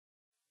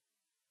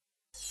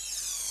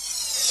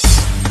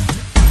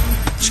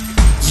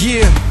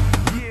Yeah,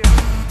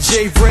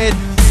 J Red,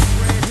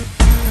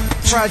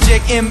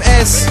 Project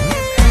MS.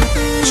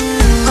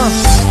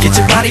 Get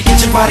your body, get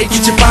your body,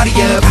 get your body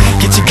up.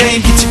 Get your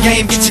game, get your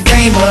game, get your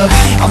game up.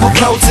 I'ma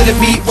flow to the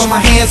beat with my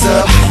hands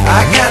up.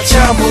 I got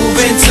y'all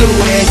moving to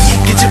it.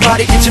 Get your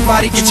body, get your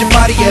body, get your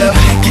body up.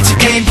 Get your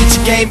game, get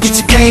your game, get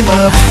your game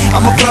up.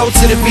 I'ma flow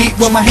to the beat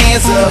with my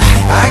hands up.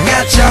 I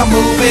got y'all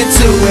moving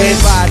to it.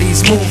 Body's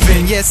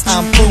moving, yes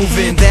I'm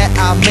proving that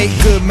I make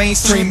good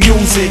mainstream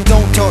music.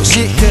 Don't talk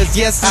shit cause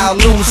yes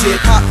I'll lose it.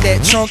 Pop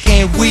that trunk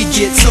and we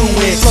get to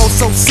it. Flow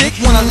so sick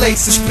when I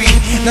lace the speed.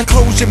 Now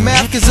close your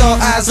mouth cause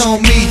all eyes on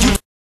me. You